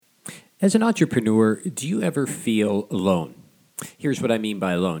As an entrepreneur, do you ever feel alone? Here's what I mean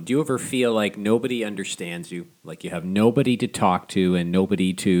by alone. Do you ever feel like nobody understands you, like you have nobody to talk to and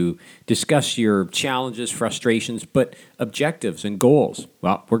nobody to discuss your challenges, frustrations, but objectives and goals?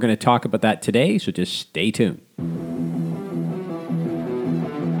 Well, we're going to talk about that today, so just stay tuned.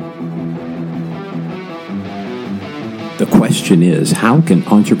 The question is, how can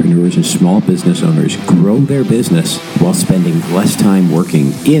entrepreneurs and small business owners grow their business while spending less time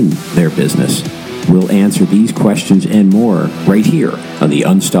working in their business? We'll answer these questions and more right here on the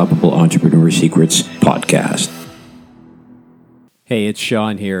Unstoppable Entrepreneur Secrets podcast. Hey, it's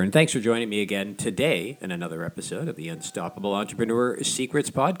Sean here, and thanks for joining me again today in another episode of the Unstoppable Entrepreneur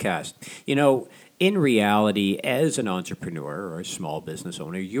Secrets podcast. You know, in reality, as an entrepreneur or a small business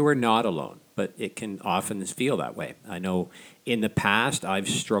owner, you are not alone, but it can often feel that way. I know in the past, I've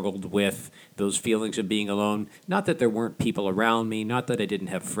struggled with those feelings of being alone. Not that there weren't people around me, not that I didn't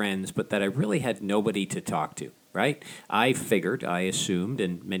have friends, but that I really had nobody to talk to. Right? I assumed,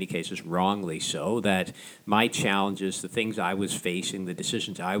 in many cases wrongly so, that my challenges, the things I was facing, the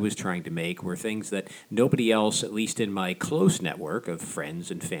decisions I was trying to make were things that nobody else, at least in my close network of friends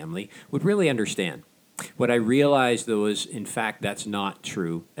and family, would really understand. What I realized, though, is, in fact, that's not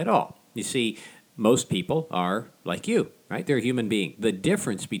true at all. You see, most people are like you, right? They're a human being. The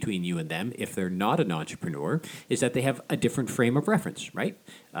difference between you and them, if they're not an entrepreneur, is that they have a different frame of reference, right?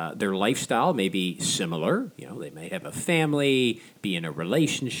 Their lifestyle may be similar. You know, they may have a family, be in a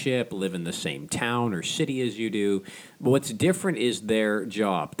relationship, live in the same town or city as you do. But what's different is their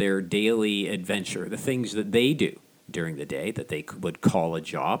job, their daily adventure, the things that they do during the day that they would call a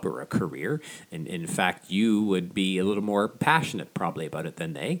job or a career. And in fact, you would be a little more passionate probably about it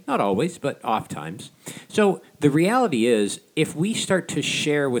than they. Not always, but oftentimes. So the reality is, if we start to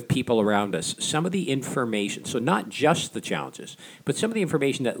share with people around us some of the information, so not just the challenges, but some of the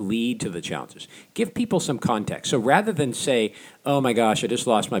information that lead to the challenges, give people some context. So rather than say, oh my gosh, I just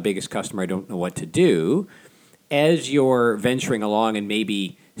lost my biggest customer, I don't know what to do, as you're venturing along and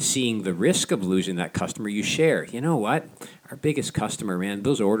maybe seeing the risk of losing that customer, you share, you know what, our biggest customer, man,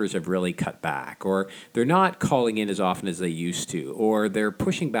 those orders have really cut back, or they're not calling in as often as they used to, or they're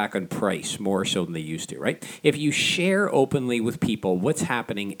pushing back on price more so than they used to, right? If you share openly with people what's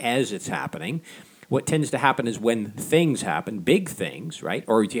happening as it's happening, what tends to happen is when things happen, big things, right,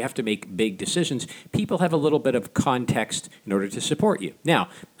 or you have to make big decisions, people have a little bit of context in order to support you. Now,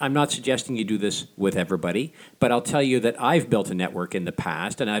 I'm not suggesting you do this with everybody, but I'll tell you that I've built a network in the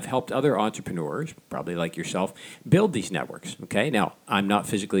past, and I've helped other entrepreneurs, probably like yourself, build these networks, okay? Now, I'm not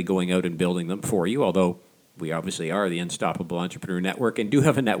physically going out and building them for you, although we obviously are the Unstoppable Entrepreneur Network and do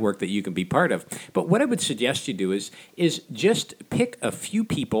have a network that you can be part of. But what I would suggest you do is just pick a few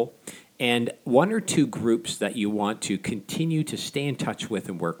people and one or two groups that you want to continue to stay in touch with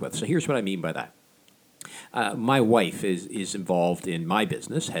and work with. So here's what I mean by that. My wife is involved in my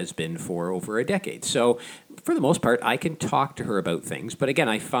business, has been for over a decade. So for the most part, I can talk to her about things. But again,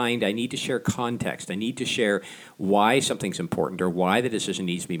 I find I need to share context. I need to share why something's important or why the decision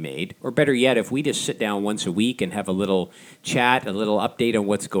needs to be made. Or better yet, if we just sit down once a week and have a little chat, a little update on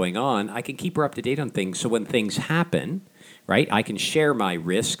what's going on, I can keep her up to date on things. So when things happen, right, I can share my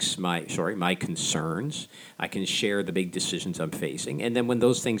risks, my concerns. I can share the big decisions I'm facing. And then when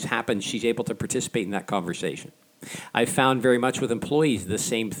those things happen, she's able to participate in that conversation. I've found very much with employees the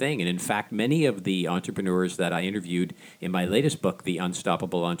same thing. And in fact, many of the entrepreneurs that I interviewed in my latest book, The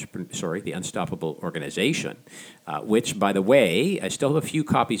Unstoppable Organization, which, by the way, I still have a few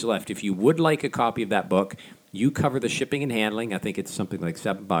copies left. If you would like a copy of that book, you cover the shipping and handling. I think it's something like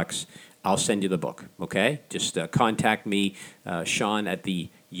 $7. I'll send you the book, okay? Just contact me, Sean, at the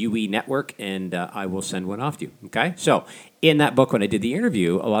UE Network, and I will send one off to you, okay? So in that book, when I did the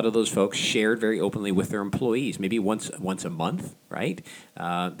interview, a lot of those folks shared very openly with their employees, maybe once a month, right?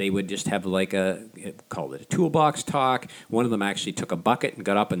 They would just have called it a toolbox talk. One of them actually took a bucket and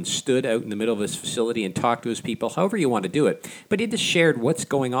got up and stood out in the middle of his facility and talked to his people, however you want to do it. But he just shared what's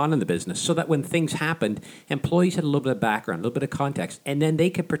going on in the business so that when things happened, employees had a little bit of background, a little bit of context, and then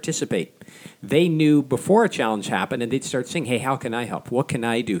they could participate. They knew before a challenge happened, and they'd start saying, hey, how can I help? What can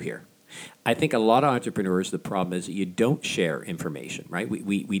I do here? I think a lot of entrepreneurs, the problem is you don't share information, right?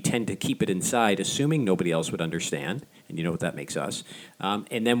 We tend to keep it inside, assuming nobody else would understand, and you know what that makes us.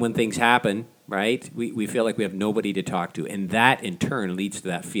 And then when things happen, right, we feel like we have nobody to talk to, and that in turn leads to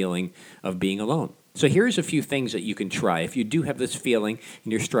that feeling of being alone. So here's a few things that you can try. If you do have this feeling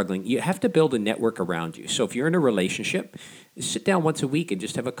and you're struggling, you have to build a network around you. So if you're in a relationship, sit down once a week and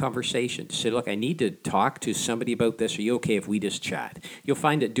just have a conversation. Say, look, I need to talk to somebody about this. Are you okay if we just chat? You'll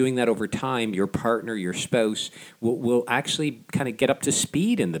find that doing that over time, your partner, your spouse will actually kind of get up to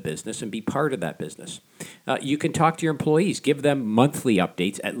speed in the business and be part of that business. You can talk to your employees. Give them monthly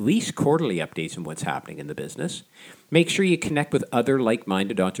updates, at least quarterly updates on what's happening in the business. Make sure you connect with other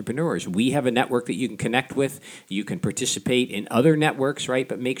like-minded entrepreneurs. We have a network that you can connect with. You can participate in other networks, right?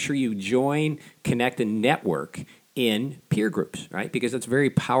 But make sure you join, connect, and network in peer groups, right? Because that's very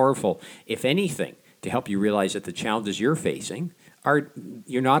powerful, if anything, to help you realize that the challenges you're facing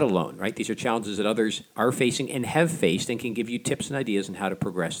you're not alone, right? These are challenges that others are facing and have faced and can give you tips and ideas on how to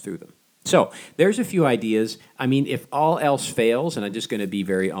progress through them. So there's a few ideas. I mean, if all else fails, and I'm just going to be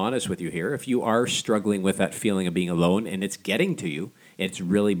very honest with you here, if you are struggling with that feeling of being alone and it's getting to you, it's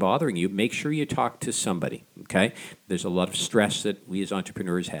really bothering you, make sure you talk to somebody, okay? There's a lot of stress that we as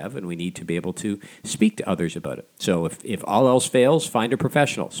entrepreneurs have, and we need to be able to speak to others about it. So if all else fails, find a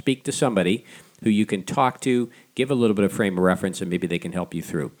professional. Speak to somebody who you can talk to, give a little bit of frame of reference, and maybe they can help you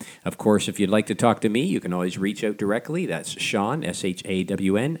through. Of course, if you'd like to talk to me, you can always reach out directly. That's Shawn,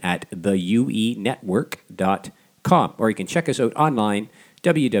 SHAWN, at theuenetwork.com. Or you can check us out online,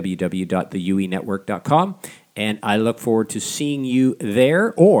 www.theuenetwork.com. And I look forward to seeing you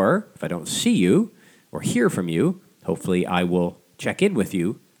there, or if I don't see you or hear from you, hopefully I will check in with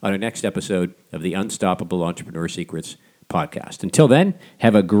you on our next episode of the Unstoppable Entrepreneur Secrets podcast. Until then,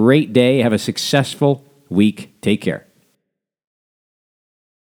 have a great day. Have a successful week. Take care.